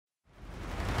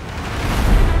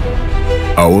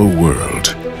Our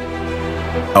world,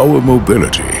 our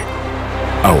mobility,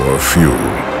 our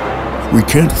fuel. We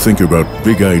can't think about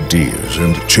big ideas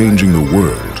and changing the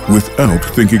world without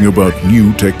thinking about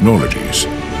new technologies.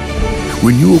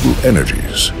 Renewable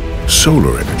energies,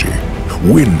 solar energy,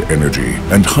 wind energy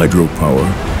and hydropower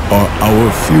are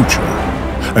our future.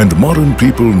 And modern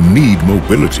people need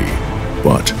mobility,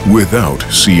 but without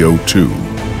CO2.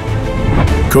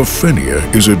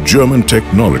 Caphenia is a German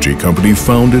technology company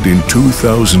founded in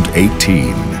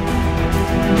 2018.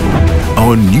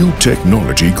 Our new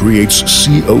technology creates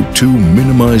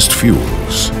CO2-minimized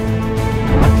fuels.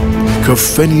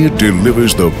 Caphenia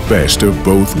delivers the best of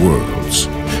both worlds,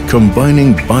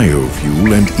 combining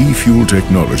biofuel and e-fuel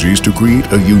technologies to create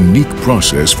a unique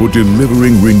process for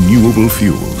delivering renewable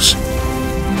fuels.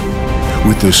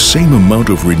 With the same amount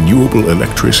of renewable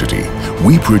electricity,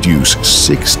 we produce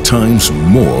 6 times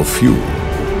more fuel.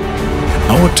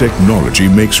 Our technology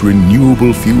makes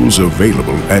renewable fuels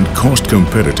available and cost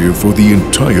competitive for the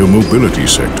entire mobility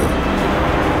sector.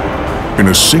 In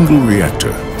a single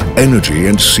reactor, energy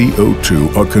and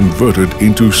CO2 are converted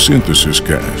into synthesis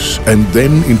gas and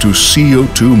then into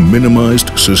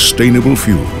CO2-minimized sustainable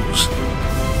fuels.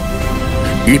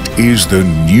 It is the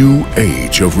new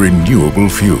age of renewable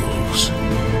fuels.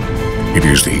 It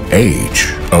is the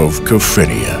age of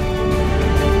Caphenia,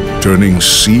 turning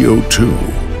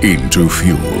CO2 into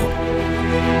fuel.